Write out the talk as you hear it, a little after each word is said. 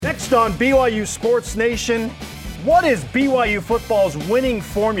Next on BYU Sports Nation, what is BYU football's winning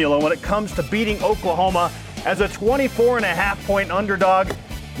formula when it comes to beating Oklahoma as a 24.5-point underdog?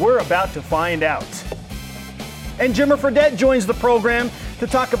 We're about to find out. And Jimmer Fredette joins the program to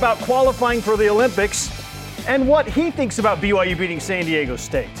talk about qualifying for the Olympics and what he thinks about BYU beating San Diego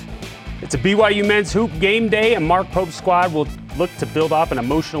State. It's a BYU men's hoop game day, and Mark Pope's squad will look to build off an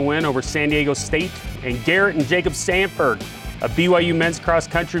emotional win over San Diego State. And Garrett and Jacob Stanford, a BYU men's cross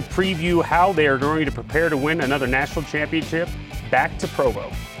country, preview how they are going to prepare to win another national championship back to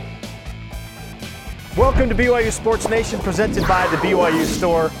Provo. Welcome to BYU Sports Nation, presented by the BYU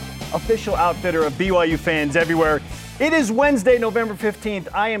Store, official outfitter of BYU fans everywhere. It is Wednesday, November 15th.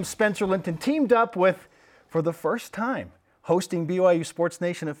 I am Spencer Linton, teamed up with, for the first time, hosting BYU Sports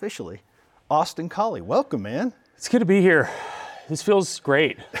Nation officially, Austin Colley. Welcome, man. It's good to be here. This feels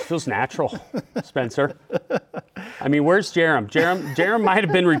great. It feels natural, Spencer. I mean, where's Jerem? Jerem might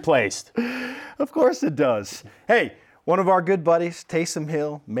have been replaced. Of course it does. Hey, one of our good buddies, Taysom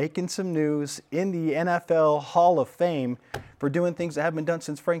Hill, making some news in the NFL Hall of Fame for doing things that haven't been done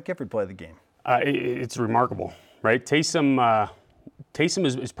since Frank Gifford played the game. It's remarkable, right? Taysom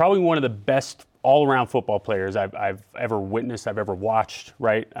is probably one of the best all-around football players I've ever witnessed, I've ever watched,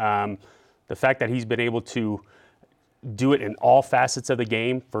 right? The fact that he's been able to do it in all facets of the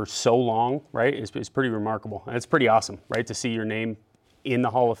game for so long, right, is pretty remarkable. And it's pretty awesome, right, to see your name in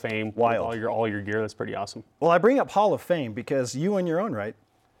the Hall of Fame. Wild. With all your gear. That's pretty awesome. Well, I bring up Hall of Fame because you, in your own right,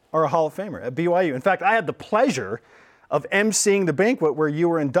 are a Hall of Famer at BYU. In fact, I had the pleasure of emceeing the banquet where you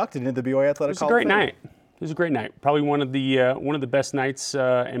were inducted into the BYU Athletic Hall of Fame. It was a great night. Probably one of the best nights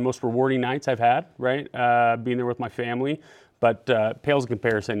and most rewarding nights I've had, right, being there with my family. But pales in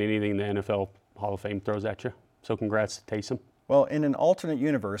comparison to anything the NFL Hall of Fame throws at you. So congrats to Taysom. Well, in an alternate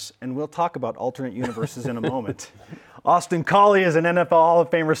universe, and we'll talk about alternate universes in a moment, Austin Colley is an NFL Hall of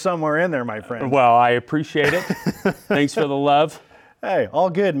Famer somewhere in there, my friend. Well, I appreciate it. Thanks for the love. Hey,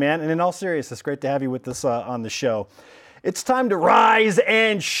 all good, man. And in all seriousness, it's great to have you with us on the show. It's time to rise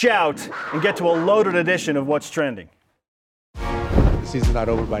and shout and get to a loaded edition of What's Trending. The season's not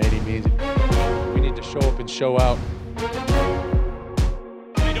over by any means. We need to show up and show out.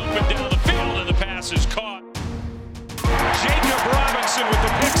 Right open down the field, and the pass is caught. Jacob Robinson with the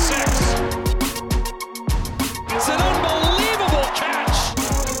pick six. It's an unbelievable catch.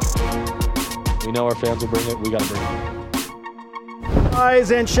 We know our fans will bring it. We got to bring it.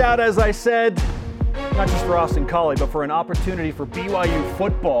 Rise and shout, as I said, not just for Austin Colley, but for an opportunity for BYU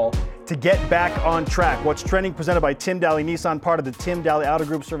football to get back on track. What's Trending, presented by Tim Daly Nissan, part of the Tim Daly Auto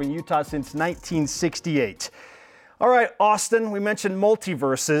Group, serving Utah since 1968. All right, Austin, we mentioned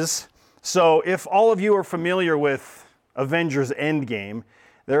multiverses. So if all of you are familiar with Avengers Endgame,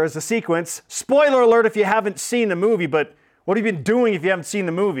 there is a sequence, spoiler alert if you haven't seen the movie, but what have you been doing if you haven't seen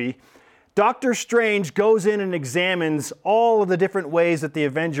the movie? Doctor Strange goes in and examines all of the different ways that the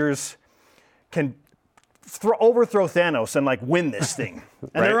Avengers can overthrow Thanos and win this thing.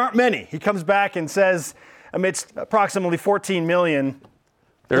 And Right. There aren't many. He comes back and says, amidst approximately 14 million,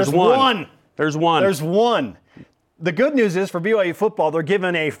 There's one. There's one. The good news is for BYU football, they're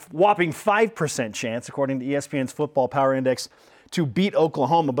given a whopping 5% chance, according to ESPN's Football Power Index, to beat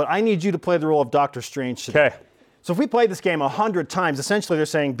Oklahoma. But I need you to play the role of Doctor Strange today. Okay. So if we play this game 100 times, essentially they're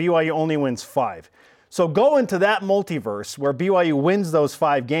saying BYU only wins 5. So go into that multiverse where BYU wins those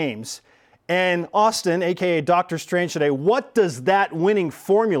 5 games. And Austin, a.k.a. Doctor Strange today, what does that winning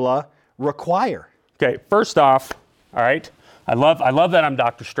formula require? Okay, first off, all right, I love that I'm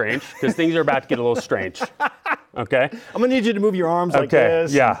Doctor Strange because things are about to get a little strange. Okay? I'm going to need you to move your arms like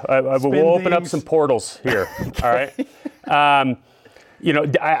this. Yeah, we'll open up some portals here. All right?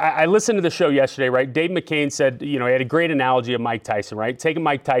 I listened to the show yesterday, right? Dave McCain said, he had a great analogy of Mike Tyson, right? Taking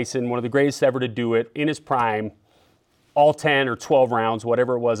Mike Tyson, one of the greatest ever to do it, in his prime, all 10 or 12 rounds,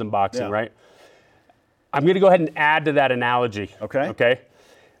 whatever it was in boxing, right? I'm going to go ahead and add to that analogy. Okay?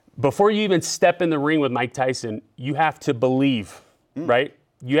 Before you even step in the ring with Mike Tyson, you have to believe, right?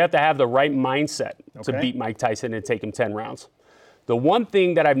 You have to have the right mindset to beat Mike Tyson and take him 10 rounds. The one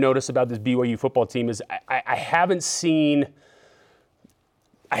thing that I've noticed about this BYU football team is I haven't seen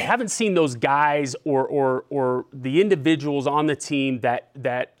those guys or the individuals on the team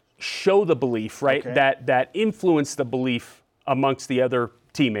that show the belief, right? That influence the belief amongst the other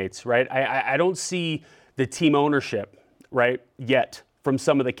teammates, right? I don't see the team ownership, right, yet from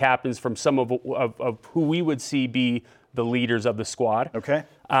some of the captains, from some of who we would see be the leaders of the squad. Okay.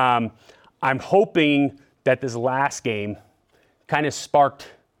 I'm hoping that this last game kind of sparked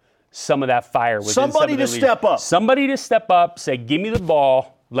some of that fire within somebody to step up. Somebody to step up, say, give me the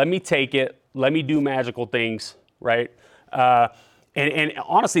ball, let me take it, let me do magical things, right? And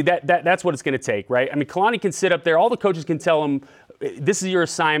honestly, that's what it's going to take, right? I mean, Kalani can sit up there. All the coaches can tell him, this is your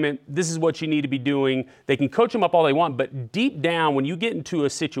assignment. This is what you need to be doing. They can coach him up all they want. But deep down, when you get into a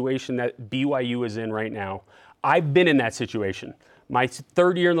situation that BYU is in right now, I've been in that situation. My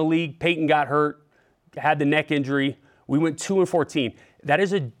third year in the league, Peyton got hurt, had the neck injury. We went 2-14. That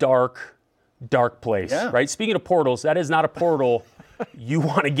is a dark, dark place, right? Speaking of portals, that is not a portal you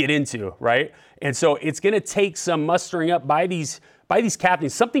want to get into, right? And so it's going to take some mustering up by these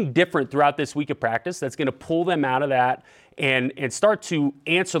captains, something different throughout this week of practice that's going to pull them out of that and start to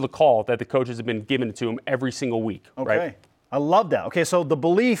answer the call that the coaches have been giving to them every single week, right? I love that. Okay, so the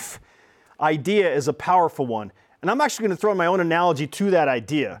belief idea is a powerful one. And I'm actually going to throw in my own analogy to that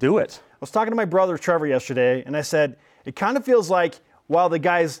idea. Do it. I was talking to my brother Trevor yesterday, and I said, it kind of feels like while the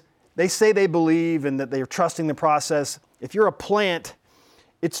guys, they say they believe and that they're trusting the process, if you're a plant,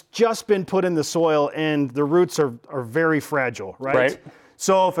 it's just been put in the soil and the roots are very fragile, right?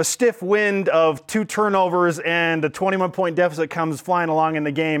 So if a stiff wind of 2 turnovers and a 21-point deficit comes flying along in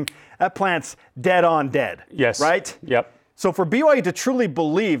the game, that plant's dead on dead. Yes. Right? Yep. So for BYU to truly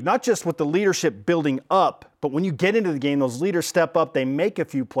believe, not just with the leadership building up, but when you get into the game, those leaders step up, they make a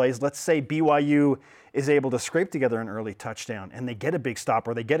few plays. Let's say BYU is able to scrape together an early touchdown and they get a big stop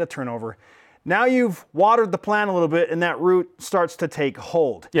or they get a turnover. Now you've watered the plant a little bit and that root starts to take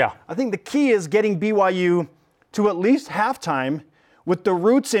hold. Yeah. I think the key is getting BYU to at least halftime with the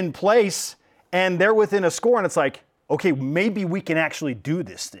roots in place and they're within a score and it's like, okay, maybe we can actually do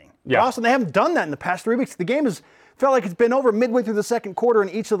this thing. Yeah. But also, they haven't done that in the past 3 weeks. The game has felt like it's been over midway through the second quarter in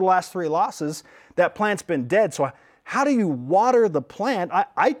each of the last 3 losses. That plant's been dead. So how do you water the plant?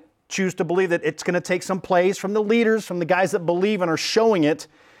 I choose to believe that it's going to take some plays from the leaders, from the guys that believe and are showing it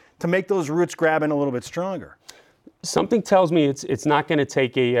to make those roots grab in a little bit stronger. Something tells me it's not going to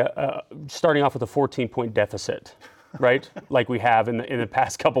take starting off with a 14-point deficit, right? Like we have in the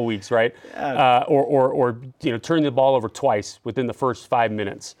past couple weeks, right? Yeah. Or turning the ball over twice within the first 5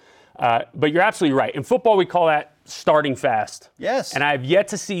 minutes. But you're absolutely right. In football, we call that starting fast. Yes. And I have yet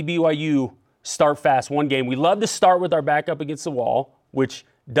to see BYU start fast one game. We love to start with our back up against the wall, which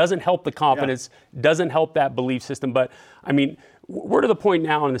doesn't help the confidence, doesn't help that belief system. But, I mean, we're to the point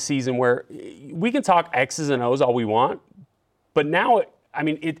now in the season where we can talk X's and O's all we want, but now, I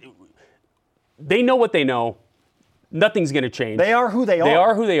mean, they know what they know. Nothing's going to change. They are who they are. They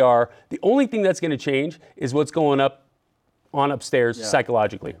are who they are. The only thing that's going to change is what's going on upstairs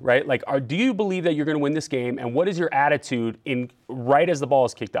psychologically, right? Like, do you believe that you're going to win this game, and what is your attitude right as the ball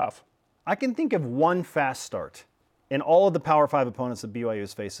is kicked off? I can think of one fast start in all of the Power 5 opponents that BYU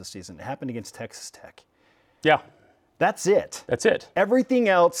has faced this season. It happened against Texas Tech. Yeah. That's it. That's it. Everything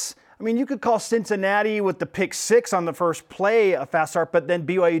else, I mean, you could call Cincinnati with the pick 6 on the first play a fast start, but then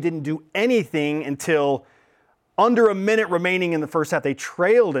BYU didn't do anything until under a minute remaining in the first half. They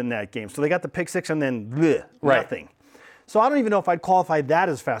trailed in that game. So they got the pick 6 and then nothing. So I don't even know if I'd qualify that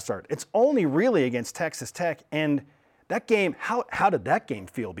as fast start. It's only really against Texas Tech. And that game, how did that game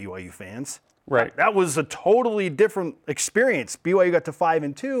feel, BYU fans? Right. That was a totally different experience. BYU got to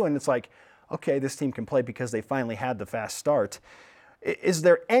 5-2, and it's like, okay, this team can play because they finally had the fast start. Is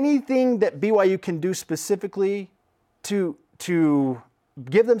there anything that BYU can do specifically to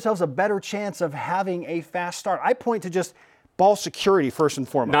give themselves a better chance of having a fast start? I point to just ball security first and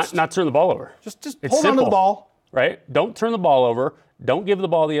foremost. Not turn the ball over. Just hold on to the ball. Right? Don't turn the ball over. Don't give the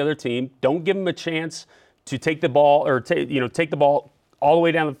ball to the other team. Don't give them a chance to take the ball or take the ball all the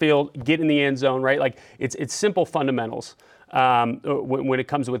way down the field, get in the end zone, right? Like it's simple fundamentals when it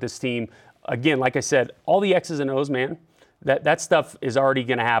comes with this team. Again, like I said, all the X's and O's, man, that stuff is already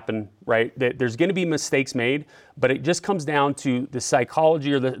going to happen, right? There's going to be mistakes made, but it just comes down to the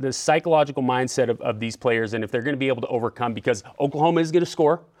psychology or the psychological mindset of these players and if they're going to be able to overcome, because Oklahoma is going to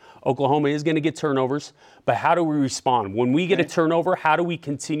score. Oklahoma is going to get turnovers, but how do we respond? When we get a turnover, how do we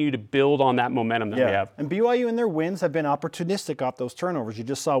continue to build on that momentum that we have? And BYU in their wins have been opportunistic off those turnovers. You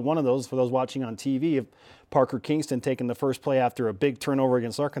just saw one of those for those watching on TV of Parker Kingston taking the first play after a big turnover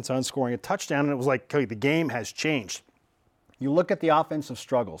against Arkansas and scoring a touchdown, and it was like, okay, the game has changed. You look at the offensive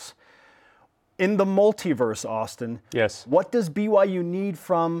struggles. In the multiverse, Austin, yes. What does BYU need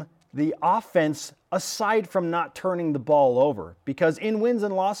from the offense aside from not turning the ball over? Because in wins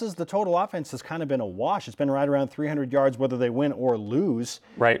and losses, the total offense has kind of been a wash. It's been right around 300 yards whether they win or lose.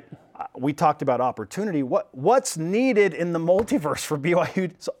 Right. We talked about opportunity. What's needed in the multiverse for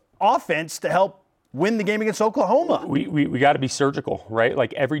BYU's offense to help win the game against Oklahoma? We got to be surgical, right?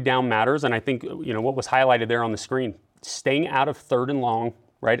 Like every down matters, and I think what was highlighted there on the screen, staying out of 3rd and long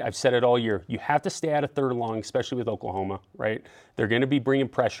right? I've said it all year. You have to stay out of third and long, especially with Oklahoma, right? They're going to be bringing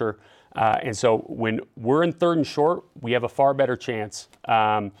pressure. And so when we're in third and short, we have a far better chance.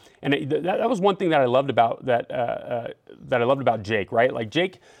 And that was one thing that I loved about that I loved about Jake, right? Like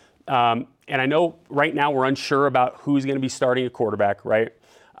Jake, and I know right now we're unsure about who's going to be starting at quarterback, right?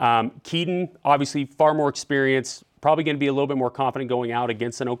 Keaton, obviously far more experience, probably going to be a little bit more confident going out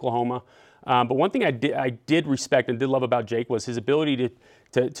against an Oklahoma. But one thing I did respect and did love about Jake was his ability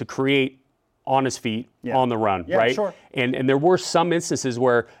to create on his feet, on the run, right? Sure. And there were some instances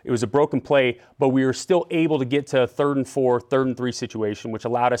where it was a broken play, but we were still able to get to a 3rd and 4, 3rd and 3 situation, which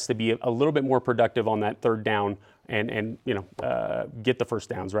allowed us to be a little bit more productive on that third down and get the first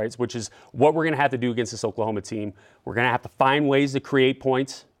downs, right? Which is what we're going to have to do against this Oklahoma team. We're going to have to find ways to create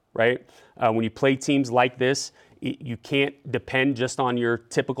points, right? When you play teams like this, you can't depend just on your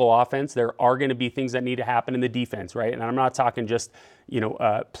typical offense. There are going to be things that need to happen in the defense, right? And I'm not talking just,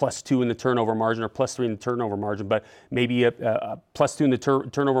 +2 in the turnover margin or +3 in the turnover margin, but maybe a +2 in the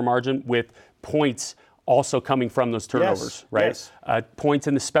turnover margin with points also coming from those turnovers, right? Yes. Points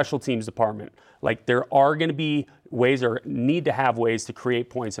in the special teams department. Like there are going to be ways or need to have ways to create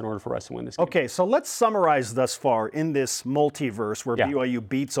points in order for us to win this game. Okay, so let's summarize thus far in this multiverse where BYU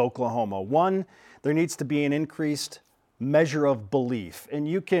beats Oklahoma. One, there needs to be an increased measure of belief, and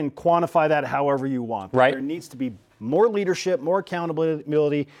you can quantify that however you want. Right. There needs to be more leadership, more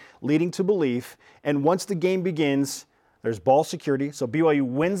accountability leading to belief, and once the game begins, there's ball security, so BYU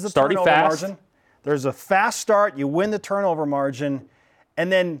wins the turnover margin. There's a fast start, you win the turnover margin,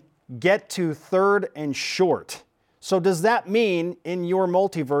 and then get to 3rd and short. So does that mean, in your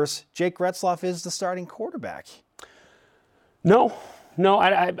multiverse, Jake Retzloff is the starting quarterback? No,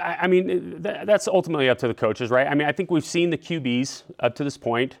 I mean, that's ultimately up to the coaches, right? I mean, I think we've seen the QBs up to this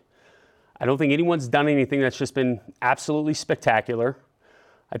point. I don't think anyone's done anything that's just been absolutely spectacular.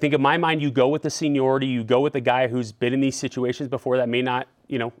 I think in my mind, you go with the seniority, you go with the guy who's been in these situations before that may not,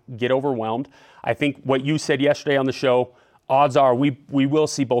 get overwhelmed. I think what you said yesterday on the show, odds are we will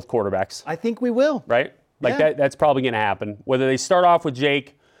see both quarterbacks. I think we will. Right? Like that's probably going to happen. Whether they start off with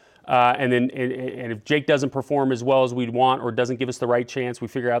Jake, and if Jake doesn't perform as well as we'd want or doesn't give us the right chance, we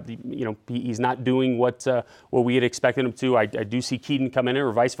figure out he's not doing what we had expected him to. I do see Keaton coming in,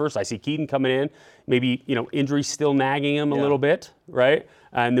 or vice versa. I see Keaton coming in. Maybe injury still nagging him a little bit, right?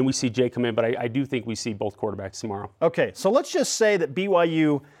 And then we see Jake come in. But I do think we see both quarterbacks tomorrow. Okay, so let's just say that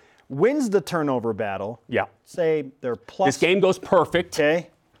BYU wins the turnover battle. Yeah. Say they're plus. This game goes perfect. Okay.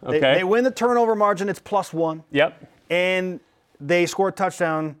 They win the turnover margin. It's +1. Yep. And they score a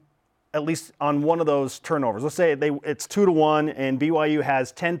touchdown at least on one of those turnovers. Let's say it's 2-1, and BYU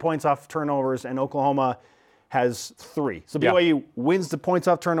has 10 points off turnovers, and Oklahoma has 3. So BYU wins the points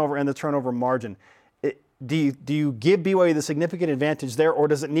off turnover and the turnover margin. Do you give BYU the significant advantage there, or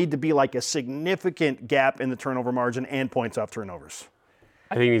does it need to be like a significant gap in the turnover margin and points off turnovers?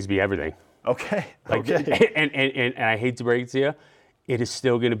 I think it needs to be everything. Okay. And I hate to break it to you, it is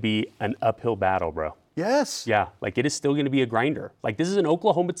still going to be an uphill battle, bro. Yes. Yeah, like it is still going to be a grinder. Like this is an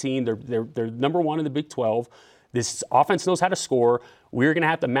Oklahoma team. They're number 1 in the Big 12. This offense knows how to score. We're going to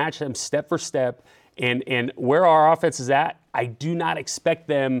have to match them step for step. And where our offense is at, I do not expect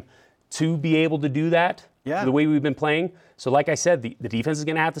them to be able to do that the way we've been playing. So like I said, the defense is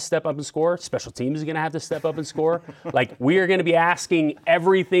going to have to step up and score. Special teams is going to have to step up and score. Like we are going to be asking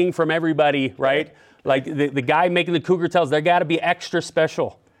everything from everybody, right? Like the guy making the Cougar tells, there got to be extra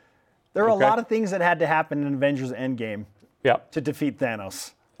special. There are a lot of things that had to happen in Avengers Endgame to defeat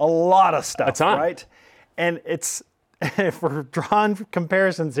Thanos. A lot of stuff, a ton. Right? And it's, if we're drawing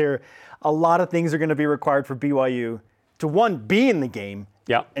comparisons here, a lot of things are going to be required for BYU to, 1, be in the game,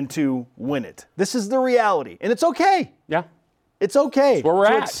 and 2, win it. This is the reality. And it's okay. Yeah. It's okay That's where we're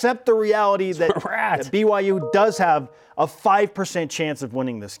at. Accept the reality that BYU does have a 5% chance of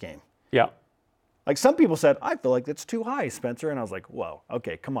winning this game. Yeah. Like some people said, I feel like that's too high, Spencer. And I was like, whoa,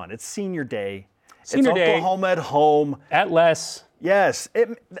 okay, come on. It's senior day. It's Oklahoma at home. At less. Yes,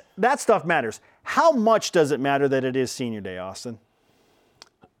 that stuff matters. How much does it matter that it is senior day, Austin?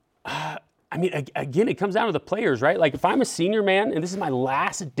 I mean, again, it comes down to the players, right? Like if I'm a senior, man, and this is my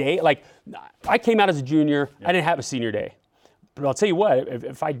last day, like I came out as a junior, I didn't have a senior day. But I'll tell you what,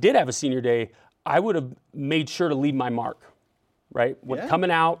 if I did have a senior day, I would have made sure to leave my mark, right?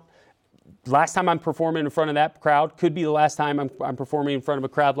 Coming out, last time I'm performing in front of that crowd, could be the last time I'm performing in front of a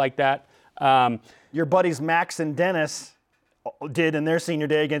crowd like that. Your buddies Max and Dennis did in their senior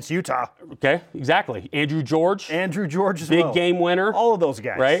day against Utah. Okay, exactly. Andrew George as big game winner. All of those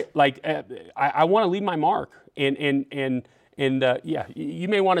guys. Right? Like I want to leave my mark. And you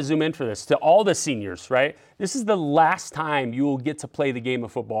may want to zoom in for this, to all the seniors, right? This is the last time you will get to play the game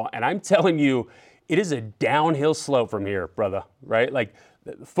of football. And I'm telling you, it is a downhill slope from here, brother, right? Like,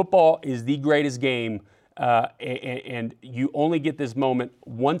 football is the greatest game, and you only get this moment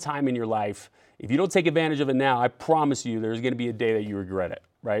one time in your life. If you don't take advantage of it now, I promise you there's going to be a day that you regret it,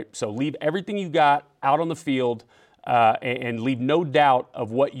 right? So leave everything you got out on the field, and leave no doubt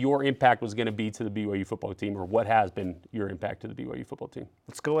of what your impact was going to be to the BYU football team, or what has been your impact to the BYU football team.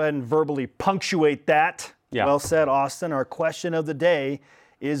 Let's go ahead and verbally punctuate that. Yeah. Well said, Austin. Our question of the day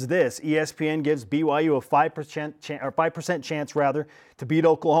is this: ESPN gives BYU a 5% chance to beat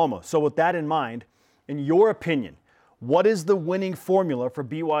Oklahoma. So with that in mind, in your opinion, what is the winning formula for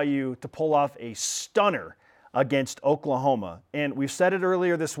BYU to pull off a stunner against Oklahoma? And we've said it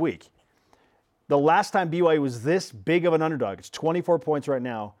earlier this week. The last time BYU was this big of an underdog, it's 24 points right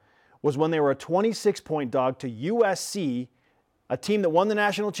now, was when they were a 26-point dog to USC, a team that won the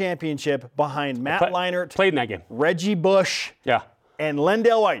national championship behind Matt Leinart, played in that game, Reggie Bush, yeah, and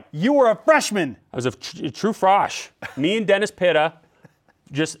Lendale White. You were a freshman. I was a true frosh. Me and Dennis Pitta,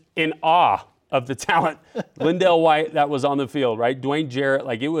 just in awe of the talent. Lendale White that was on the field, right? Dwayne Jarrett,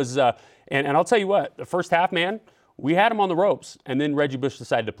 like it was, and I'll tell you what, the first half, man, we had him on the ropes, and then Reggie Bush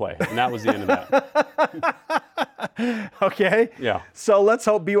decided to play, and that was the end of that. Okay. Yeah. So let's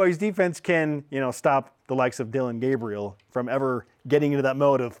hope BYU's defense can, stop the likes of Dylan Gabriel from ever getting into that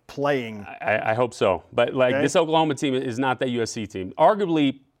mode of playing. I hope so. But this Oklahoma team is not that USC team.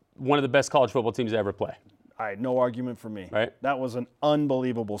 Arguably one of the best college football teams to ever play. All right, no argument for me. Right. That was an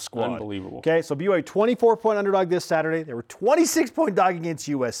unbelievable squad. Unbelievable. Okay, so BYU 24-point underdog this Saturday. They were 26-point dog against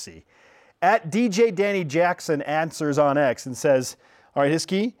USC. At DJ Danny Jackson answers on X and says, all right,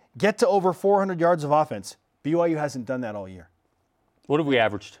 Hiskey, get to over 400 yards of offense. BYU hasn't done that all year. What have we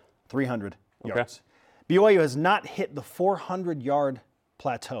averaged? 300 yards. BYU has not hit the 400-yard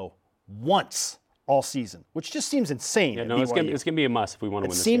plateau once all season, which just seems insane. Yeah, no, it's going to be a must if we want to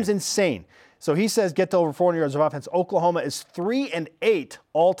win this game. It seems insane. So he says get to over 400 yards of offense. Oklahoma is 3-8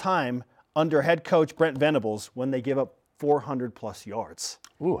 all-time under head coach Brent Venables when they give up 400-plus yards.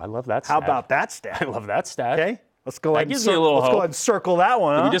 Ooh, I love that stat. How about that stat? I love that stat. Okay, let's go ahead and go ahead and circle that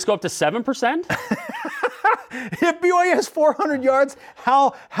one. Did we just go up to 7%? If BYU has 400 yards,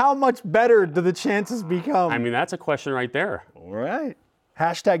 how much better do the chances become? I mean, that's a question right there. All right.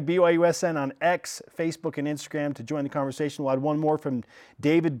 Hashtag BYUSN on X, Facebook, and Instagram to join the conversation. We'll add one more from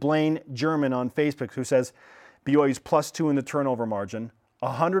David Blaine German on Facebook, who says BYU's +2 in the turnover margin,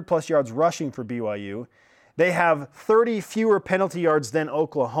 100-plus yards rushing for BYU. They have 30 fewer penalty yards than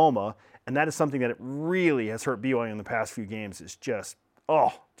Oklahoma, and that is something that really has hurt BYU in the past few games. It's just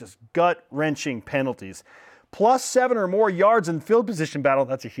gut-wrenching penalties. +7 or more yards in field position battle,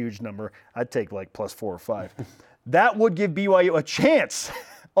 that's a huge number. I'd take like +4 or 5. That would give BYU a chance.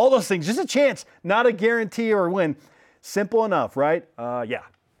 All those things, just a chance, not a guarantee or a win. Simple enough, right? Yeah.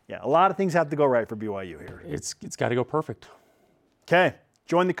 A lot of things have to go right for BYU here. It's got to go perfect. Okay.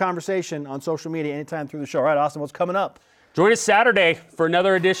 Join the conversation on social media anytime through the show. All right, Austin, what's coming up? Join us Saturday for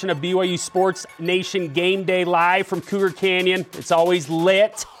another edition of BYU Sports Nation Game Day live from Cougar Canyon. It's always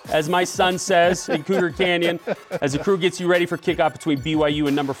lit, as my son says, in Cougar Canyon, as the crew gets you ready for kickoff between BYU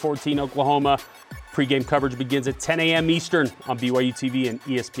and number 14 Oklahoma. Pre-game coverage begins at 10 a.m. Eastern on BYU TV and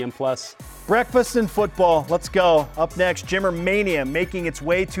ESPN+. Breakfast in football. Let's go. Up next, Jimmer Mania making its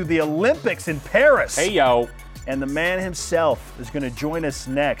way to the Olympics in Paris. Hey, yo. And the man himself is going to join us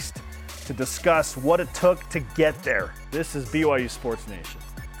next to discuss what it took to get there. This is BYU Sports Nation.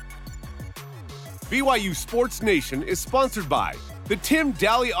 BYU Sports Nation is sponsored by the Tim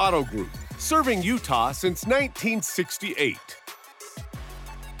Daly Auto Group, serving Utah since 1968.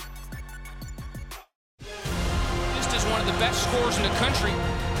 Just as one of the best scorers in the country,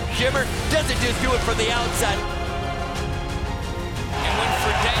 Jimmer doesn't just do it from the outside. And when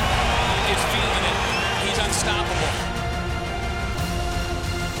Fredette is feeling it, he's unstoppable.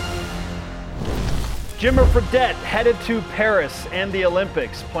 Jimmer Fredette headed to Paris and the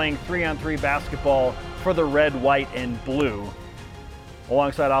Olympics, playing 3-on-3 basketball for the red, white, and blue.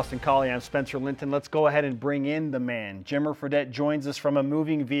 Alongside Austin Colley, I'm Spencer Linton. Let's go ahead and bring in the man. Jimmer Fredette joins us from a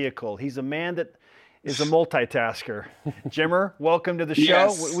moving vehicle. He's a man that is a multitasker. Jimmer, welcome to the show.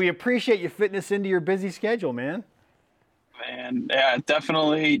 Yes. We appreciate you fitting us into your busy schedule, man. Man, yeah,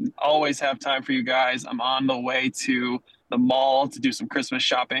 definitely always have time for you guys. I'm on the way to the mall to do some Christmas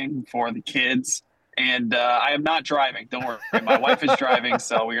shopping for the kids. And I am not driving. Don't worry. My wife is driving,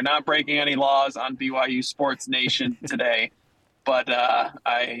 so we are not breaking any laws on BYU Sports Nation today. But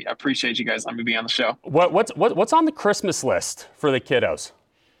I appreciate you guys letting me be on the show. What's on the Christmas list for the kiddos?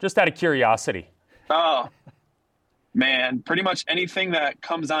 Just out of curiosity. Oh, Man, pretty much anything that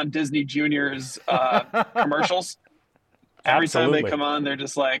comes on Disney Junior's commercials. Every time they come on, they're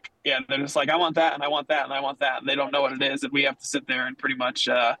just like, I want that, and I want that, and I want that. And they don't know what it is, and we have to sit there and pretty much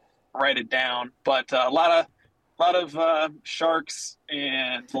write it down. But a lot of sharks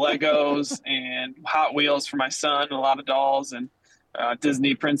and Legos and Hot Wheels for my son, and a lot of dolls and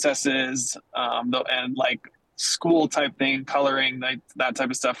Disney princesses, and like school type thing, coloring, that type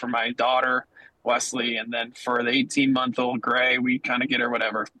of stuff for my daughter Wesley, and then for the 18-month-old Gray, we kind of get her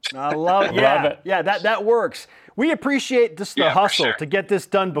whatever. I love it. Love it. Yeah, that works. We appreciate just the hustle to get this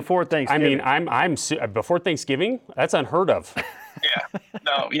done before Thanksgiving. I mean, before Thanksgiving, that's unheard of.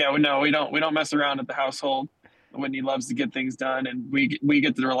 We don't mess around at the household. Whitney loves to get things done, and we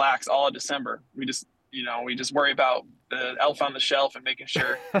get to relax all of December. We just worry about the elf on the shelf and making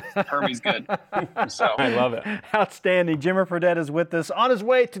sure Hermie's good. So I love it. Outstanding. Jimmer Fredette is with us on his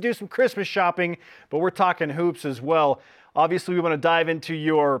way to do some Christmas shopping, but we're talking hoops as well. Obviously, we want to dive into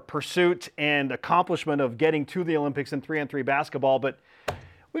your pursuit and accomplishment of getting to the Olympics in 3-on-3 basketball, but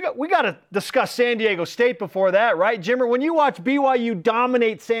we got to discuss San Diego State before that, right? Jimmer, when you watch BYU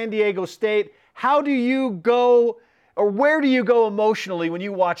dominate San Diego State, how do you go, or where do you go emotionally when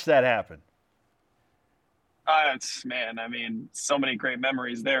you watch that happen? So many great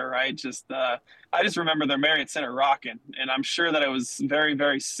memories there, right? I just remember their Marriott Center rocking, and I'm sure that it was very,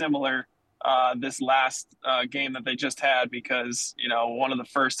 very similar this last game that they just had, because, one of the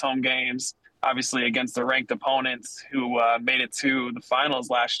first home games, obviously against the ranked opponents who made it to the finals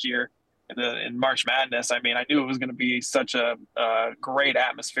last year in March Madness. I knew it was going to be such a great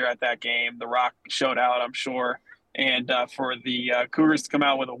atmosphere at that game. The Rock showed out, I'm sure. And for the Cougars to come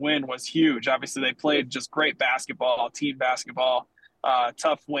out with a win was huge. Obviously, they played just great basketball, team basketball,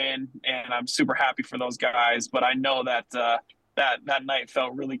 tough win, and I'm super happy for those guys. But I know that that night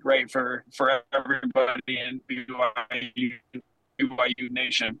felt really great for everybody in BYU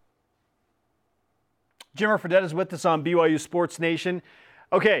Nation. Jimmer Fredette is with us on BYU Sports Nation.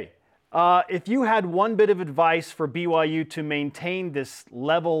 Okay. If you had one bit of advice for BYU to maintain this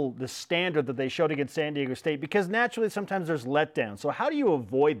level, the standard that they showed against San Diego State, because naturally sometimes there's letdown. So how do you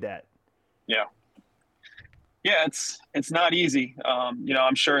avoid that? Yeah, it's not easy.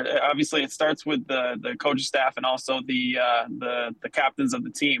 I'm sure obviously it starts with the coaching staff and also the captains of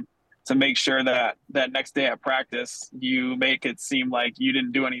the team to make sure that next day at practice you make it seem like you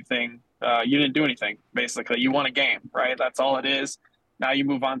didn't do anything. Basically. You won a game, right? That's all it is. Now you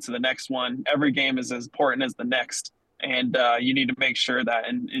move on to the next one. Every game is as important as the next, and you need to make sure that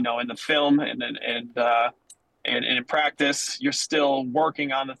in the film and in practice, you're still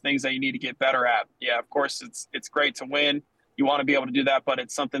working on the things that you need to get better at. Yeah, of course, it's great to win. You want to be able to do that, but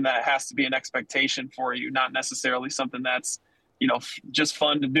it's something that has to be an expectation for you, not necessarily something that's just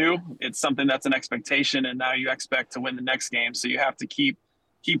fun to do. It's something that's an expectation, and now you expect to win the next game. So you have to keep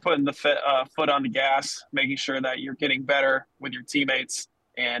putting the foot on the gas, making sure that you're getting better with your teammates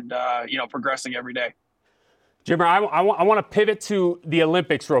and, progressing every day. Jimmer, I want to pivot to the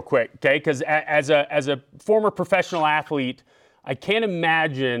Olympics real quick, okay? Because as a former professional athlete, I can't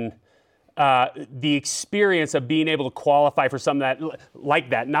imagine the experience of being able to qualify for something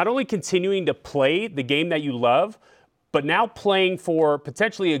like that. Not only continuing to play the game that you love, but now playing for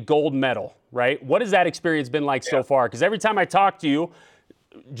potentially a gold medal, right? What has that experience been like so far? Because every time I talk to you,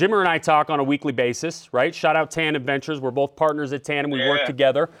 Jimmer and I talk on a weekly basis, right? Shout out Tandem Ventures. We're both partners at Tandem. We work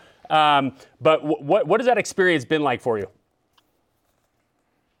together. But what has that experience been like for you?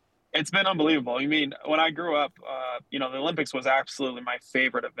 It's been unbelievable. I mean, when I grew up, the Olympics was absolutely my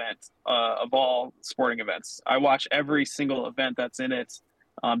favorite event of all sporting events. I watch every single event that's in it.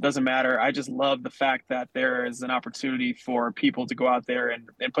 Doesn't matter. I just love the fact that there is an opportunity for people to go out there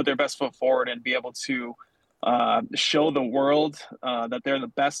and put their best foot forward and be able to show the world that they're the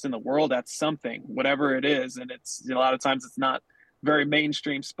best in the world at something, whatever it is. And it's a lot of times it's not very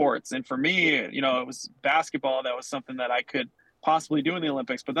mainstream sports. And for me, it was basketball that was something that I could possibly do in the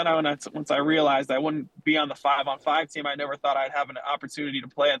Olympics. But then once I realized I wouldn't be on the 5-on-5 team, I never thought I'd have an opportunity to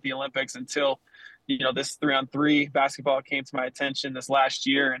play at the Olympics until this 3-on-3 basketball came to my attention this last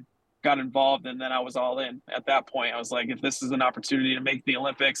year and got involved. And then I was all in. At that point, I was like, if this is an opportunity to make the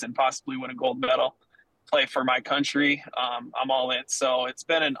Olympics and possibly win a gold medal, play for my country, I'm all in. So it's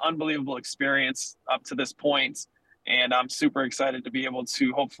been an unbelievable experience up to this point, and I'm super excited to be able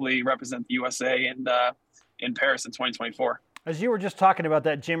to hopefully represent the USA in Paris in 2024. As you were just talking about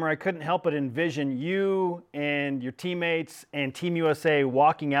that, Jimmer, I couldn't help but envision you and your teammates and Team USA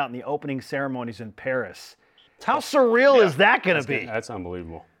walking out in the opening ceremonies in Paris. How surreal is that going to be? That's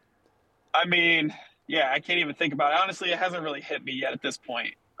unbelievable. I mean, I can't even think about it. Honestly, it hasn't really hit me yet at this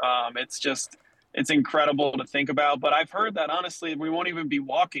point. It's just, it's incredible to think about. But I've heard that honestly, we won't even be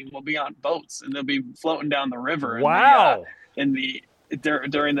walking; we'll be on boats, and they'll be floating down the river. Wow!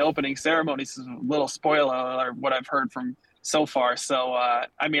 During the opening ceremony, this is a little spoiler alert, what I've heard from so far. So,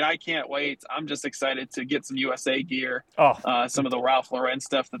 I mean, I can't wait. I'm just excited to get some USA gear, some of the Ralph Lauren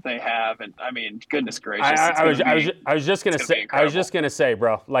stuff that they have. And I mean, goodness gracious. I was just going to say,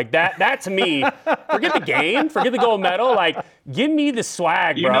 bro, like that to me, forget the game, forget the gold medal. Like, give me the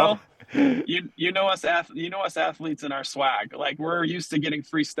swag, bro. You know us athletes and our swag. Like, we're used to getting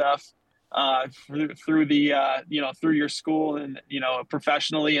free stuff through your school and,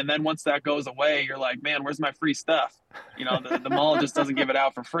 professionally. And then once that goes away, you're like, man, where's my free stuff? The mall just doesn't give it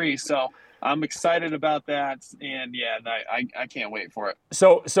out for free. So I'm excited about that. And yeah, I can't wait for it.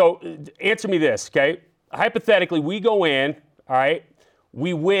 So answer me this, okay? Hypothetically, we go in, all right,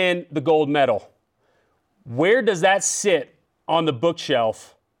 we win the gold medal. Where does that sit on the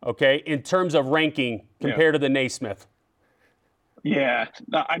bookshelf, okay, in terms of ranking compared to the Naismith? Yeah,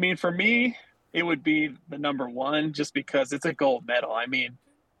 I mean, for me, it would be the number one just because it's a gold medal. I mean,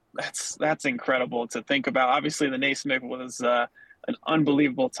 that's incredible to think about. Obviously, the Naismith was an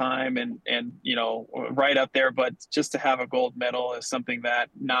unbelievable time and right up there. But just to have a gold medal is something that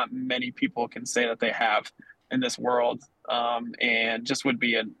not many people can say that they have in this world, and just would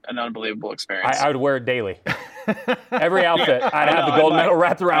be an unbelievable experience. I would wear it daily. Every outfit, I'd have the gold medal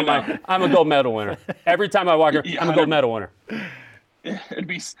wrapped around I'm a gold medal winner. Every time I walk around, I'm a gold medal winner.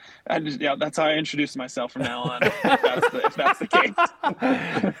 That's how I introduce myself from now on, if that's the case.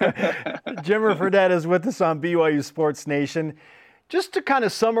 Jimmer Fredette is with us on BYU Sports Nation. Just to kind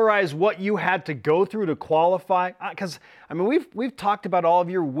of summarize what you had to go through to qualify, because I mean we've talked about all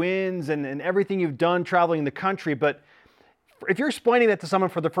of your wins and everything you've done traveling the country, but if you're explaining that to someone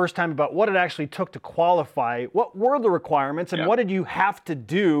for the first time about what it actually took to qualify, what were the requirements and what did you have to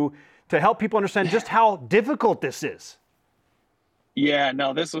do to help people understand just how difficult this is? Yeah,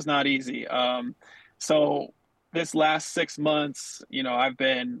 no, this was not easy. So this last 6 months, I've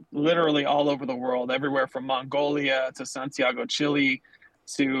been literally all over the world, everywhere from Mongolia to Santiago, Chile,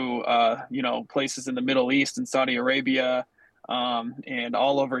 to, places in the Middle East and Saudi Arabia, and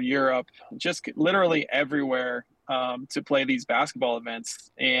all over Europe, just literally everywhere to play these basketball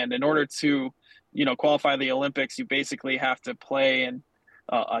events. And in order to, qualify the Olympics, you basically have to play in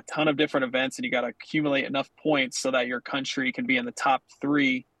a ton of different events, and you got to accumulate enough points so that your country can be in the top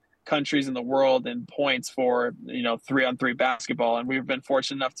 3 countries in the world in points for 3-on-3 basketball. And we've been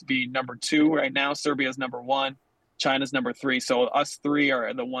fortunate enough to be number 2 right now. Serbia's number 1, China's number 3. So us 3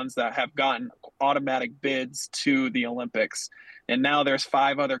 are the ones that have gotten automatic bids to the Olympics. And now there's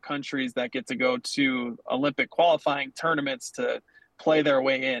 5 other countries that get to go to Olympic qualifying tournaments to play their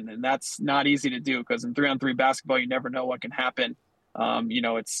way in, and that's not easy to do because in 3-on-3 basketball you never know what can happen.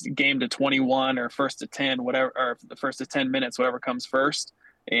 It's game to 21 or first to 10, whatever, or the first to 10 minutes, whatever comes first.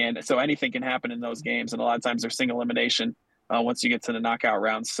 And so anything can happen in those games. And a lot of times they're single elimination once you get to the knockout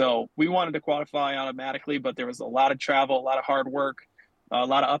rounds. So we wanted to qualify automatically, but there was a lot of travel, a lot of hard work, a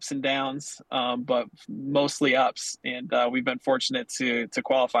lot of ups and downs, but mostly ups. And we've been fortunate to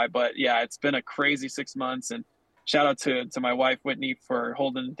qualify. But yeah, it's been a crazy 6 months. And shout out to my wife, Whitney, for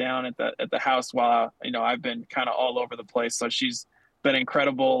holding it down at the house while, I've been kind of all over the place. So she's been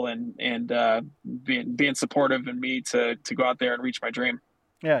incredible and being supportive in me to go out there and reach my dream.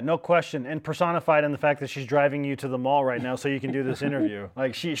 Yeah, no question. And personified in the fact that she's driving you to the mall right now so you can do this interview.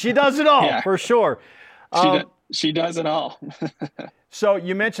 Like she does it all, for sure. She does it all. So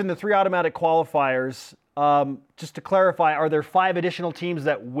you mentioned the 3 automatic qualifiers. Just to clarify, are there 5 additional teams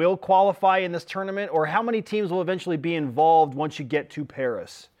that will qualify in this tournament, or how many teams will eventually be involved once you get to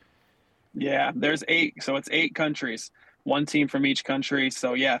Paris? Yeah, there's 8. So it's 8 countries, 1 team from each country.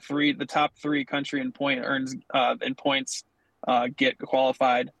 So yeah, the top 3 country in points get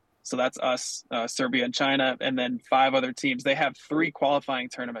qualified. So that's us, Serbia and China, and then 5 other teams. They have 3 qualifying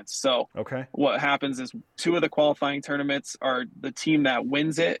tournaments. So what happens is 2 of the qualifying tournaments are the team that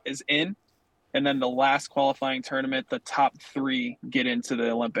wins it is in. And then the last qualifying tournament, the top 3 get into the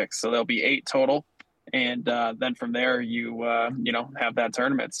Olympics. So there'll be 8 total. And then from there, you have that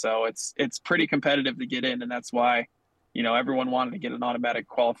tournament. So it's pretty competitive to get in. And that's why, everyone wanted to get an automatic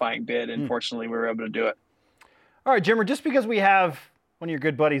qualifying bid. And fortunately, we were able to do it. All right, Jimmer, just because we have one of your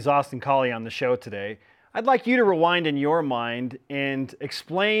good buddies, Austin Collie, on the show today, I'd like you to rewind in your mind and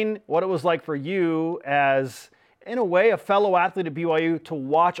explain what it was like for you as, in a way, a fellow athlete at BYU to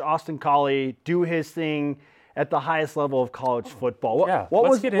watch Austin Collie do his thing at the highest level of college football.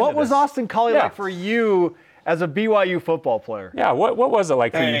 What was Austin Collie like for you as a BYU football player? Yeah, what was it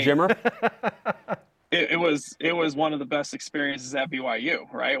like for you, Jimmer? it was one of the best experiences at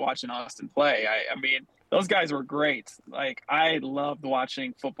BYU, right? Watching Austin play. I mean, those guys were great. Like, I loved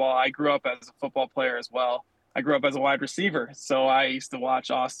watching football. I grew up as a football player as well. I grew up as a wide receiver, so I used to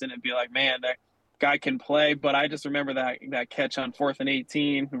watch Austin and be like, man, that guy can play. But I just remember that catch on 4th and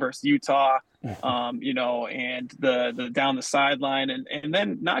 18 versus Utah, you know, and the down the sideline, and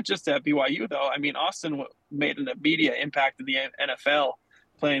then not just at BYU though. I mean, Austin made an immediate impact in the NFL,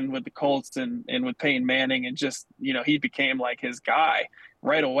 playing with the Colts and with Peyton Manning, and just, you know, he became like his guy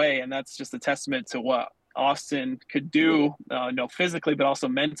right away, and that's just a testament to what Austin could do, you know, physically, but also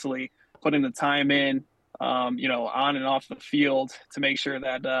mentally, putting the time in. You know, on and off the field to make sure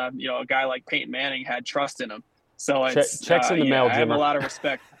that, you know, a guy like Peyton Manning had trust in him. So it's checks in the mail, Jimmer. I have a lot of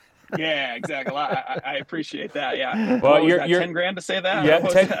respect. Yeah, exactly. I appreciate that. Yeah. Well, you're 10 grand to say that?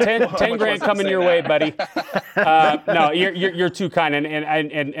 Yeah, 10 grand coming your way, buddy. No, you're too kind.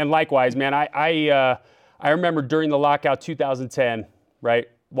 And likewise, man, I remember during the lockout 2010, right?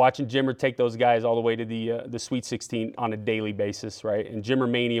 Watching Jimmer take those guys all the way to the Sweet 16 on a daily basis, right? And Jimmer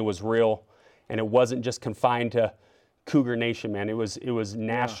mania was real. And it wasn't just confined to Cougar Nation, man. It was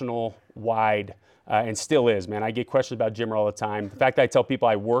national wide, and still is, man. I get questions about Jimmer all the time. The fact that I tell people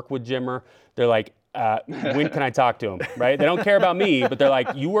I work with Jimmer, they're like, when can I talk to him, right? They don't care about me, but they're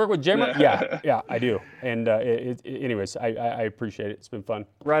like, you work with Jimmer? Yeah, I do. And anyways, I appreciate it. It's been fun.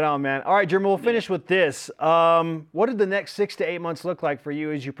 Right on, man. All right, Jimmer, we'll finish with this. What did the next 6 to 8 months look like for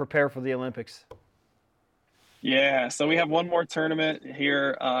you as you prepare for the Olympics? Yeah, so we have one more tournament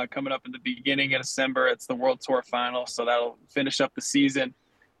here coming up in the beginning of December. It's the World Tour Final, so that'll finish up the season.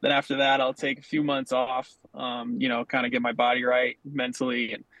 Then after that, I'll take a few months off, you know, kind of get my body right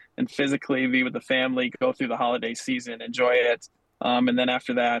mentally and physically, be with the family, go through the holiday season, enjoy it. And then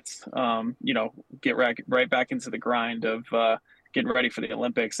after that, you know, get right back into the grind of getting ready for the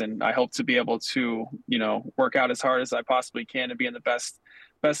Olympics. And I hope to be able to, you know, work out as hard as I possibly can and be in the best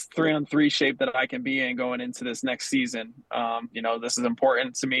 3-on-3 shape that I can be in going into this next season. You know, this is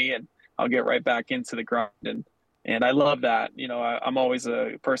important to me, and I'll get right back into the grind. And I love that. You know, I'm always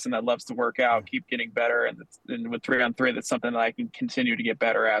a person that loves to work out, keep getting better. And with 3-on-3, that's something that I can continue to get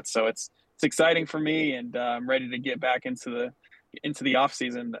better at. So it's exciting for me, and I'm ready to get back into the off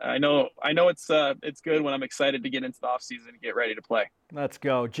season. I know it's good when I'm excited to get into the off season and get ready to play. Let's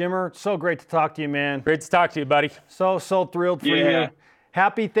go. Jimmer, so great to talk to you, man. Great to talk to you, buddy. So thrilled for you.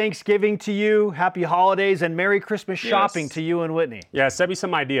 Happy Thanksgiving to you, happy holidays, and Merry Christmas shopping to you and Whitney. Yeah, send me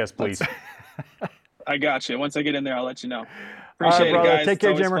some ideas, please. I got you. Once I get in there, I'll let you know. Appreciate it, guys. Take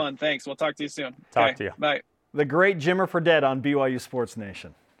care, it's always Jimmer. fun. Thanks. We'll talk to you soon. Talk to you. Bye. The great Jimmer Fredette on BYU Sports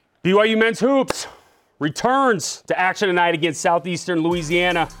Nation. BYU men's hoops returns to action tonight against Southeastern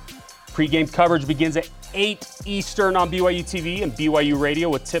Louisiana. Pre-game coverage begins at 8 Eastern on BYU TV and BYU Radio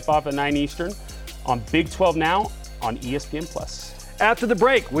with tip-off at 9 Eastern on Big 12 Now on ESPN+. After the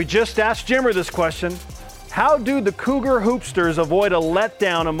break, we just asked Jimmer this question. How do the Cougar Hoopsters avoid a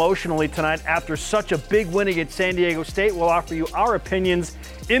letdown emotionally tonight after such a big win against San Diego State? We'll offer you our opinions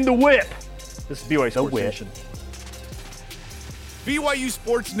in the whip. This is BYU Sports Nation. BYU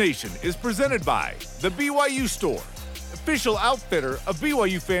Sports Nation is presented by the BYU Store, official outfitter of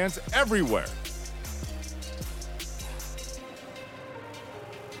BYU fans everywhere.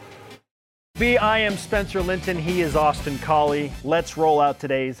 I am Spencer Linton. He is Austin Colley. Let's roll out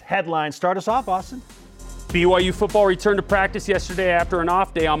today's headlines. Start us off, Austin. BYU football returned to practice yesterday after an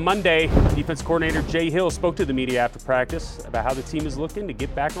off day. On Monday, defense coordinator Jay Hill spoke to the media after practice about how the team is looking to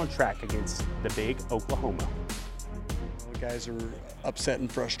get back on track against the big Oklahoma. The guys are upset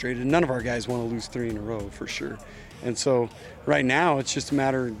and frustrated. None of our guys want to lose 3 in a row for sure. And so right now it's just a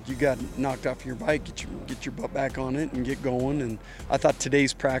matter of you got knocked off your bike, get your butt back on it and get going. And I thought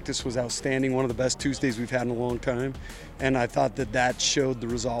today's practice was outstanding, one of the best Tuesdays we've had in a long time. And I thought that showed the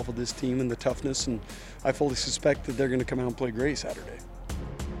resolve of this team and the toughness. And I fully suspect that they're going to come out and play great Saturday.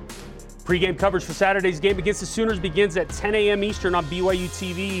 Pre-game coverage for Saturday's game against the Sooners begins at 10 a.m. Eastern on BYU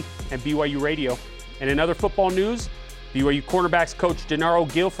TV and BYU Radio. And in other football news, BYU cornerbacks coach Gennaro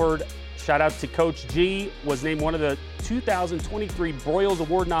Guilford, shout out to Coach G, was named one of the 2023 Broyles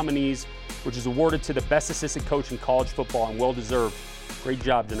Award nominees, which is awarded to the best assistant coach in college football, and well-deserved. Great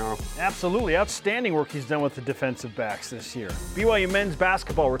job, Gennaro. Absolutely. Outstanding work he's done with the defensive backs this year. BYU men's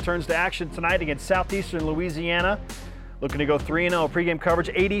basketball returns to action tonight against Southeastern Louisiana. Looking to go 3-0. Pregame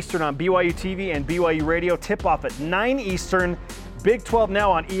coverage 8 Eastern on BYU TV and BYU Radio. Tip-off at 9 Eastern. Big 12 Now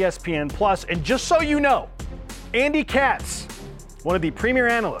on ESPN+. And just so you know, Andy Katz, one of the premier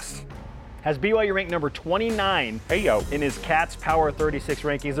analysts, has BYU ranked number 29 in his Katz Power 36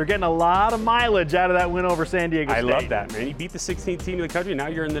 rankings. They're getting a lot of mileage out of that win over San Diego State. I love that, man. You beat the 16th team in the country, now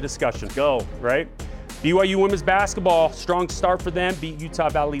you're in the discussion. Go. Right? BYU women's basketball, strong start for them. Beat Utah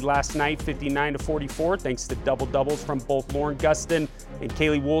Valley last night, 59-44, thanks to double-doubles from both Lauren Gustin and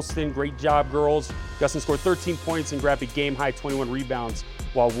Kaylee Woolston. Great job, girls. Gustin scored 13 points and grabbed a game-high 21 rebounds,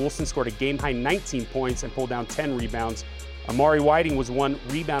 while Woolston scored a game-high 19 points and pulled down 10 rebounds. Amari Whiting was 1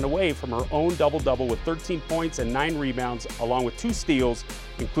 rebound away from her own double-double with 13 points and 9 rebounds, along with 2 steals,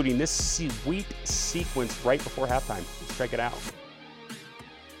 including this sweet sequence right before halftime. Let's check it out.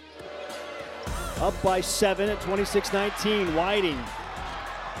 Up by 7 at 26-19. Whiting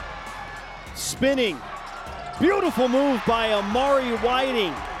spinning. Beautiful move by Amari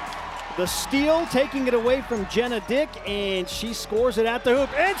Whiting. The steal, taking it away from Jenna Dick, and she scores it at the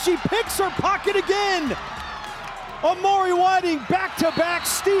hoop, and she picks her pocket again. Amari Whiting, back-to-back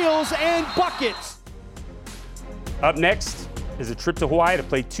steals and buckets. Up next is a trip to Hawaii to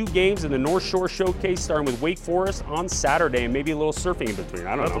play 2 games in the North Shore Showcase, starting with Wake Forest on Saturday, and maybe a little surfing in between.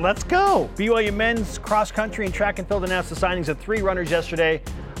 I don't know. Let's go. BYU men's cross country and track and field announced the signings of 3 runners yesterday,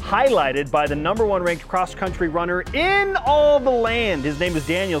 highlighted by the #1 ranked cross country runner in all the land. His name is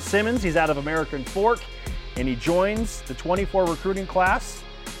Daniel Simmons. He's out of American Fork, and he joins the 24 recruiting class,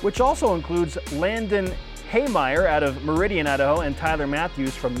 which also includes Landon Haymeyer out of Meridian, Idaho, and Tyler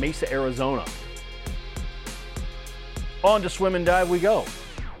Matthews from Mesa, Arizona. On to swim and dive we go.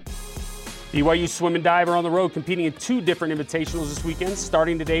 BYU swim and dive are on the road competing in 2 different invitationals this weekend,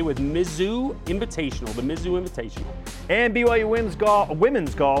 starting today with Mizzou Invitational, the Mizzou Invitational. And BYU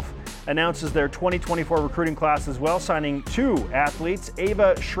women's golf announces their 2024 recruiting class as well, signing 2 athletes,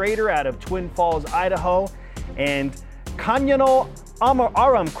 Ava Schrader out of Twin Falls, Idaho, and Kanyano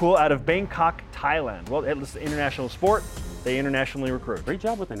Aramkul out of Bangkok, Thailand. Well, it's an international sport. They internationally recruit. Great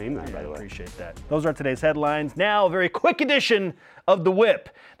job with the name, by the way. I appreciate that. Those are today's headlines. Now, a very quick edition of the Whip.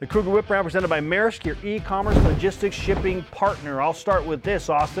 The Cougar Whip round presented by Maersk, your e-commerce logistics shipping partner. I'll start with this,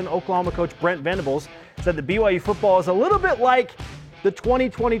 Austin. Oklahoma coach Brent Venables said that BYU football is a little bit like the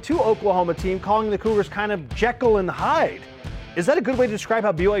 2022 Oklahoma team, calling the Cougars kind of Jekyll and Hyde. Is that a good way to describe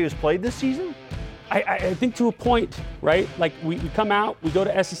how BYU has played this season? I think to a point, right? Like we come out, we go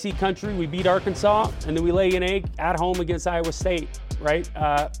to SEC country, we beat Arkansas, and then we lay an egg at home against Iowa State, right?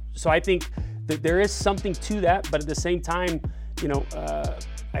 So I think that there is something to that, but at the same time,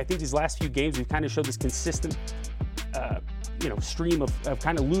 I think these last few games we've kind of showed this consistent, stream of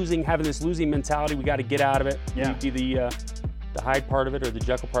kind of losing, having this losing mentality. We got to get out of it. Yeah. Be the Hyde part of it or the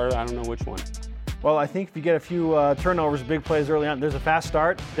Jekyll part of it. I don't know which one. Well, I think if you get a few turnovers, big plays early on, there's a fast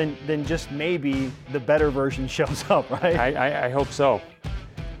start, then just maybe the better version shows up, right? I hope so.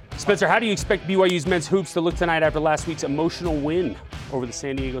 Spencer, how do you expect BYU's men's hoops to look tonight after last week's emotional win over the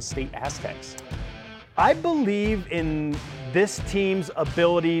San Diego State Aztecs? I believe in this team's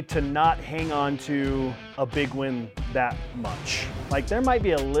ability to not hang on to a big win that much. Like, there might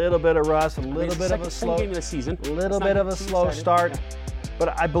be a little bit of rust, a little bit of a slow game of the season. Little bit of a slow start. Yeah.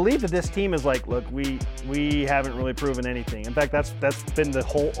 But I believe that this team is like, look, we haven't really proven anything. In fact, that's been the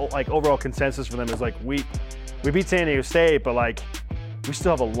whole overall consensus for them is like we beat San Diego State, but like we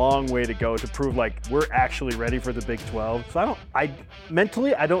still have a long way to go to prove like we're actually ready for the Big 12. So I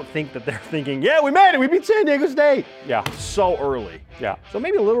mentally don't think that they're thinking, yeah, we made it, we beat San Diego State. Yeah. So early. Yeah. So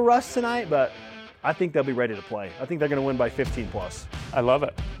maybe a little rust tonight, but I think they'll be ready to play. I think they're going to win by 15 plus. I love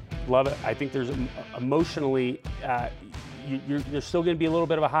it. Love it. I think there's emotionally. There's still going to be a little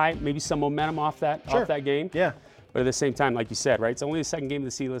bit of a high, maybe some momentum off that game. Yeah. But at the same time, like you said, right? It's only the second game of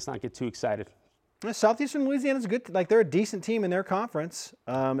the season. Let's not get too excited. Southeastern Louisiana's good. Like, they're a decent team in their conference.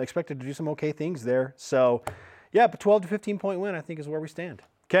 Expected to do some okay things there. So, yeah, but 12 to 15 point win, I think, is where we stand.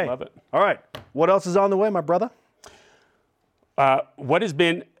 Okay. Love it. All right. What else is on the way, my brother? What has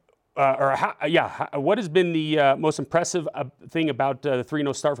been the most impressive thing about the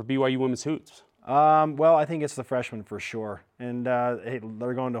 3-0 start for BYU women's hoops? Well, I think it's the freshmen for sure. And hey,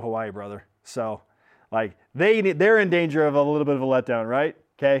 they're going to Hawaii, brother. So, like, they're in danger of a little bit of a letdown, right?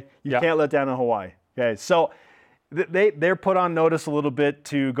 Okay? You can't let down in Hawaii. Okay? So, they're put on notice a little bit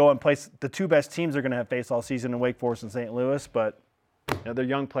to go and place the 2 best teams they're going to have faced all season in Wake Forest and St. Louis, but their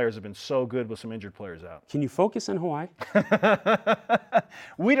young players have been so good with some injured players out. Can you focus on Hawaii?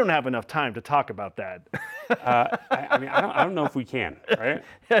 We don't have enough time to talk about that. I don't know if we can, right?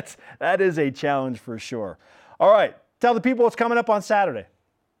 That is a challenge for sure. All right. Tell the people what's coming up on Saturday.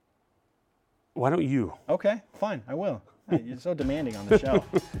 Why don't you? Okay, fine. I will. Hey, you're so demanding on the show.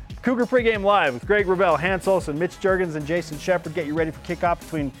 Cougar Pregame Live with Greg Wrubell, Hans Olsen, Mitch Juergens, and Jason Shepard. Get you ready for kickoff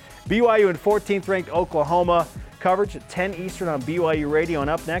between BYU and 14th-ranked Oklahoma. Coverage at 10 Eastern on BYU Radio. And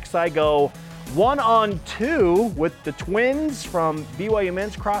up next, I go 1-on-2 with the twins from BYU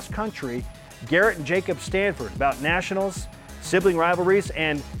men's cross country, Garrett and Jacob Stanford, about nationals, sibling rivalries,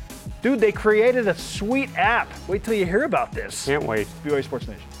 and Dude, they created a sweet app. Wait till you hear about this. Can't wait. BYU Sports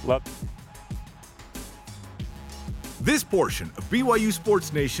Nation. Love. This portion of BYU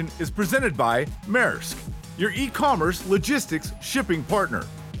Sports Nation is presented by Maersk, your e-commerce logistics shipping partner.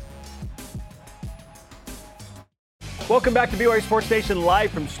 Welcome back to BYU Sports Nation live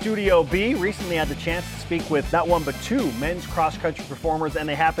from Studio B. Recently had the chance to speak with not one but two men's cross-country performers, and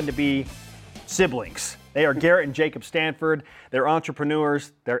they happen to be siblings. They are Garrett and Jacob Stanford. They're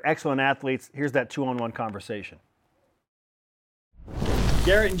entrepreneurs. They're excellent athletes. Here's that two-on-one conversation.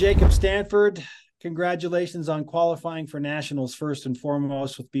 Garrett and Jacob Stanford, congratulations on qualifying for nationals first and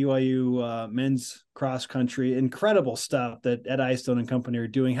foremost with BYU men's cross country. Incredible stuff that Ed Eyestone and company are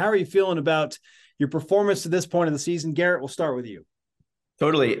doing. How are you feeling about your performance to this point of the season? Garrett, we'll start with you.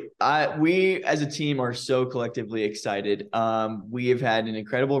 Totally. We as a team are so collectively excited. We have had an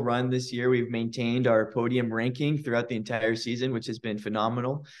incredible run this year. We've maintained our podium ranking throughout the entire season, which has been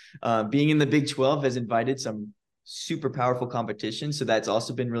phenomenal. Being in the Big 12 has invited some super powerful competition. So that's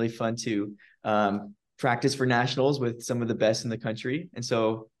also been really fun to practice for nationals with some of the best in the country. And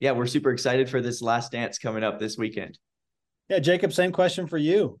so, yeah, we're super excited for this last dance coming up this weekend. Yeah, Jacob, same question for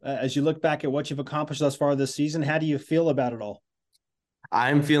you. As you look back at what you've accomplished thus far this season, how do you feel about it all?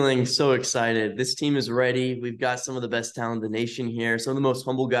 I'm feeling so excited. This team is ready. We've got some of the best talent in the nation here, some of the most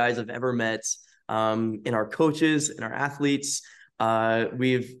humble guys I've ever met in our coaches and our athletes.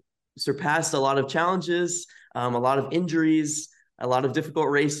 We've surpassed a lot of challenges, a lot of injuries, a lot of difficult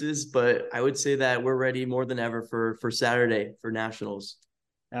races, but I would say that we're ready more than ever for Saturday for nationals.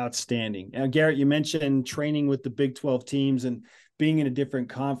 Outstanding. Now, Garrett, you mentioned training with the Big 12 teams and being in a different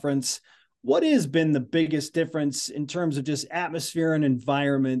conference. What has been the biggest difference in terms of just atmosphere and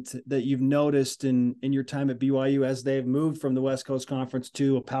environment that you've noticed in your time at BYU as they've moved from the West Coast Conference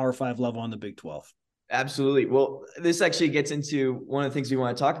to a Power 5 level on the Big 12? Absolutely. Well, this actually gets into one of the things we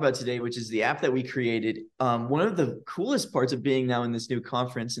want to talk about today, which is the app that we created. One of the coolest parts of being now in this new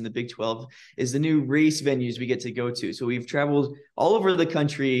conference in the Big 12 is the new race venues we get to go to. So we've traveled all over the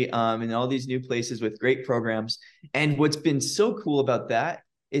country in all these new places with great programs. And what's been so cool about that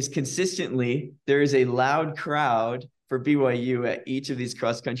is consistently there is a loud crowd for BYU at each of these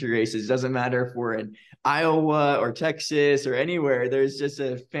cross-country races. It doesn't matter if we're in Iowa or Texas or anywhere. There's just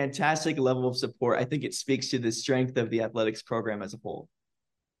a fantastic level of support. I think it speaks to the strength of the athletics program as a whole.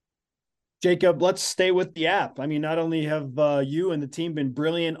 Jacob, let's stay with the app. I mean, not only have you and the team been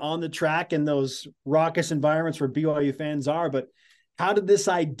brilliant on the track in those raucous environments where BYU fans are, but how did this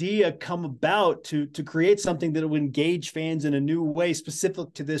idea come about to create something that would engage fans in a new way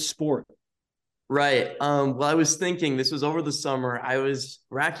specific to this sport? Right. Well, I was thinking, this was over the summer. I was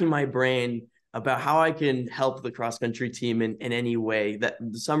racking my brain about how I can help the cross-country team in any way. That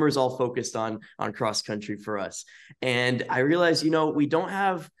the summer is all focused on cross-country for us. And I realized, we don't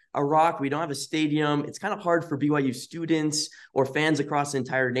have a rock, we don't have a stadium. It's kind of hard for BYU students or fans across the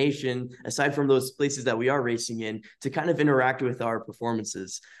entire nation, aside from those places that we are racing in, to kind of interact with our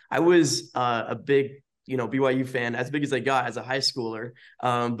performances. I was a big BYU fan, as big as I got as a high schooler,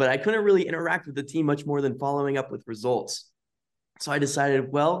 but I couldn't really interact with the team much more than following up with results. So I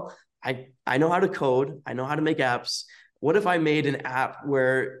decided, well, I know how to code, I know how to make apps. What if I made an app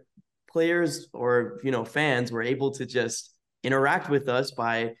where players or fans were able to just interact with us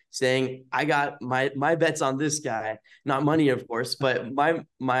by saying, I got my bets on this guy, not money, of course, but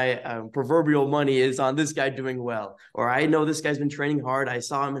my proverbial money is on this guy doing well. Or I know this guy's been training hard. I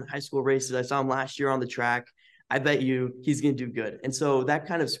saw him in high school races. I saw him last year on the track. I bet you he's going to do good. And so that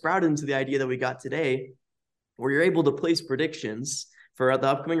kind of sprouted into the idea that we got today, where you're able to place predictions for the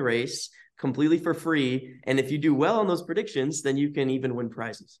upcoming race completely for free. And if you do well on those predictions, then you can even win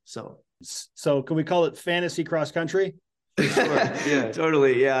prizes. So can we call it fantasy cross country? Sure. Yeah,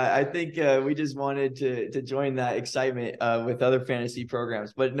 totally. Yeah, I think we just wanted to join that excitement with other fantasy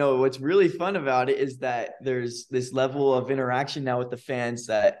programs. But no, what's really fun about it is that there's this level of interaction now with the fans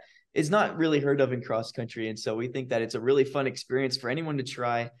that is not really heard of in cross country. And so we think that it's a really fun experience for anyone to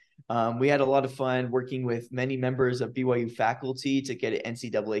try. We had a lot of fun working with many members of BYU faculty to get it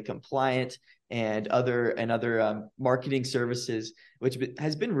NCAA compliant and other marketing services, which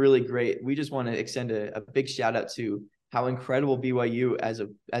has been really great. We just want to extend a big shout out to how incredible BYU as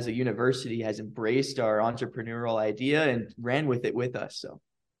a university has embraced our entrepreneurial idea and ran with it with us. So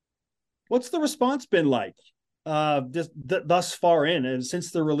what's the response been like thus far in and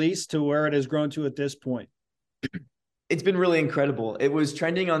since the release to where it has grown to at this point? It's been really incredible. It was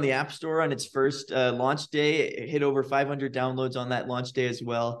trending on the App Store on its first launch day. It hit over 500 downloads on that launch day as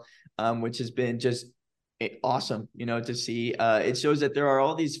well, which has been just awesome, to see. It shows that there are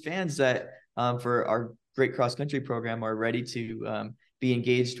all these fans that for our great cross-country program are ready to be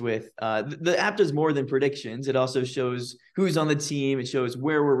engaged with. The app does more than predictions. It also shows who's on the team. It shows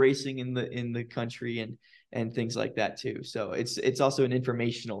where we're racing in the country and things like that too. So it's also an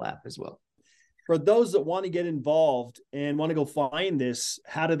informational app as well. For those that want to get involved and want to go find this,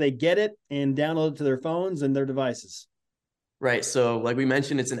 how do they get it and download it to their phones and their devices? Right. So like we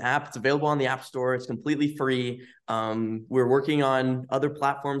mentioned, it's an app. It's available on the App Store. It's completely free. We're working on other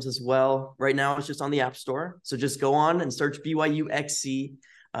platforms as well. Right now, it's just on the App Store. So just go on and search BYUXC.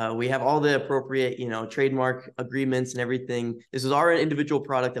 We have all the appropriate, trademark agreements and everything. This is our individual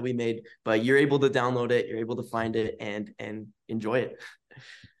product that we made, but you're able to download it. You're able to find it and enjoy it.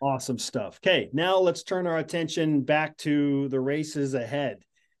 Awesome stuff. Okay, now let's turn our attention back to the races ahead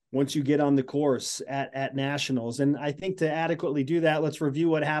once you get on the course at Nationals. And I think to adequately do that, let's review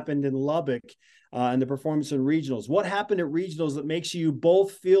what happened in Lubbock and the performance in regionals. What happened at regionals that makes you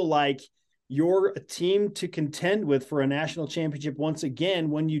both feel like you're a team to contend with for a national championship once again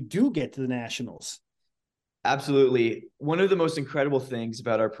when you do get to the Nationals? Absolutely. One of the most incredible things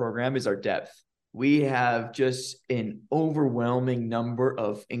about our program is our depth. We have just an overwhelming number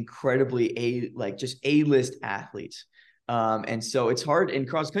of incredibly A-list athletes. And so it's hard in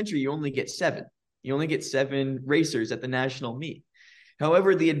cross country. You only get 7. You only get 7 racers at the national meet.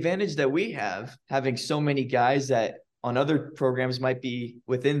 However, the advantage that we have, having so many guys that on other programs might be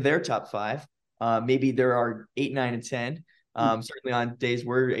within their top 5, maybe there are 8, 9, and 10. Certainly on days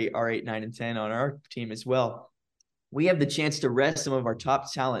where are 8, 9, and 10 on our team as well. We have the chance to rest some of our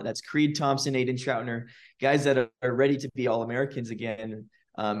top talent. That's Creed Thompson, Aiden Troutner, guys that are ready to be All-Americans again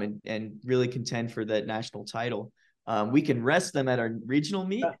and really contend for that national title. We can rest them at our regional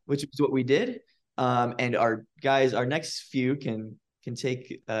meet, which is what we did. And our guys, our next few can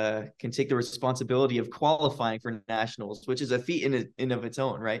take the responsibility of qualifying for nationals, which is a feat in of its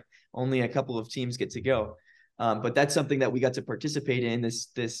own, right? Only a couple of teams get to go. But that's something that we got to participate in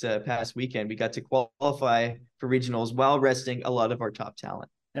this past weekend. We got to qualify for regionals while resting a lot of our top talent.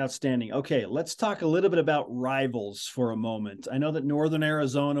 Outstanding. Okay, let's talk a little bit about rivals for a moment. I know that Northern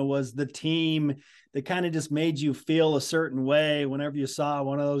Arizona was the team that kind of just made you feel a certain way whenever you saw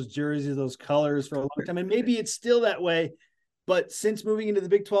one of those jerseys, those colors for a long time. And maybe it's still that way. But since moving into the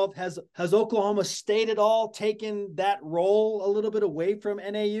Big 12, has Oklahoma State at all taken that role a little bit away from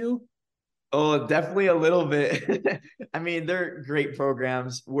NAU? Oh, definitely a little bit. I mean, they're great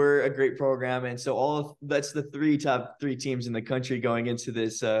programs. We're a great program. And so that's the top three teams in the country going into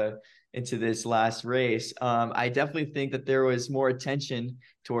this last race. I definitely think that there was more attention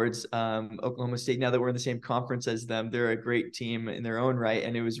towards Oklahoma State now that we're in the same conference as them. They're a great team in their own right,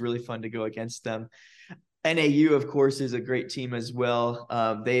 and it was really fun to go against them. NAU, of course, is a great team as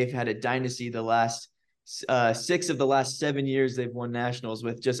well. They've had a dynasty the last 6 of the last 7 years. They've won nationals,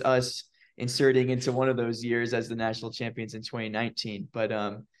 with just us inserting into one of those years as the national champions in 2019.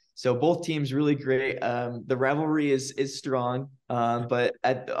 But so both teams really great. The rivalry is strong, but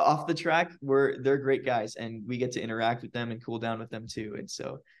off the track, they're great guys, and we get to interact with them and cool down with them too. And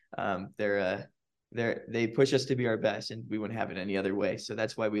so they push us to be our best, and we wouldn't have it any other way. So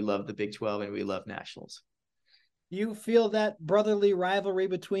that's why we love the Big 12 and we love nationals. You feel that brotherly rivalry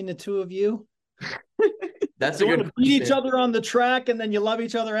between the two of you? That's a good question. Beat each other on the track and then you love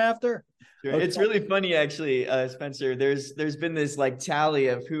each other after? Okay. It's really funny, actually, Spencer. There's been this tally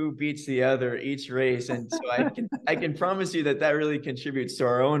of who beats the other each race, and so I can promise you that really contributes to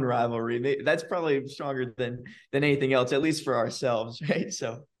our own rivalry. That's probably stronger than anything else, at least for ourselves, right?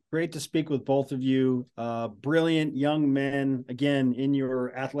 So great to speak with both of you. Brilliant young men, again, in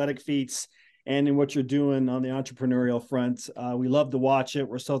your athletic feats and in what you're doing on the entrepreneurial front. We love to watch it.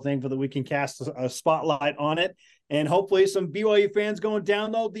 We're so thankful that we can cast a spotlight on it, and hopefully some BYU fans go and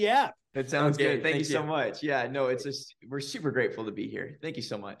download the app. That sounds good. Thank you so much. Yeah, no, we're super grateful to be here. Thank you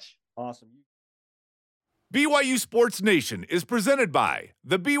so much. Awesome. BYU Sports Nation is presented by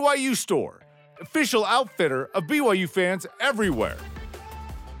the BYU Store, official outfitter of BYU fans everywhere.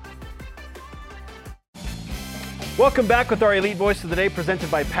 Welcome back with our Elite Voice of the Day,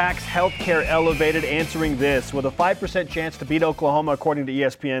 presented by PAX Healthcare Elevated, answering this. With a 5% chance to beat Oklahoma, according to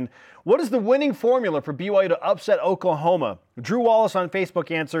ESPN, what is the winning formula for BYU to upset Oklahoma? Drew Wallace on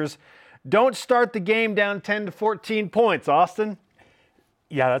Facebook answers, don't start the game down 10 to 14 points, Austin.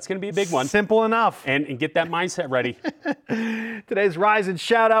 Yeah, that's going to be a big one. Simple enough. And get that mindset ready. Today's Rise and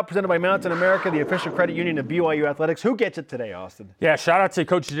Shout Out, presented by Mountain America, the official credit union of BYU Athletics. Who gets it today, Austin? Yeah, shout out to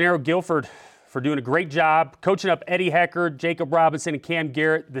Coach Gennaro Guilford for doing a great job coaching up Eddie Hecker, Jacob Robinson, and Cam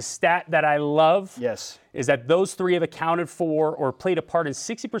Garrett. The stat that I love is that those 3 have accounted for or played a part in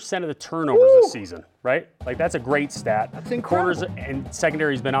 60% of the turnovers this season, right? That's a great stat. That's incredible. Corners and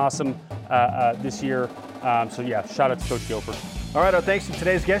secondary has been awesome this year. So, yeah, shout out to Coach Guilford. All right, our thanks to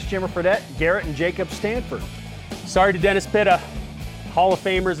today's guests, Jimmer Fredette, Garrett, and Jacob Stanford. Sorry to Dennis Pitta. Hall of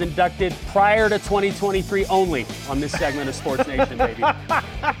Famers inducted prior to 2023 only on this segment of Sports Nation, baby.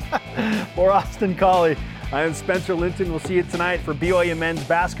 For Austin Colley, I am Spencer Linton. We'll see you tonight for BYU men's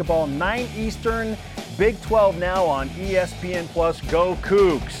basketball, 9 Eastern, Big 12 now on ESPN+. Go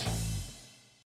Cougs.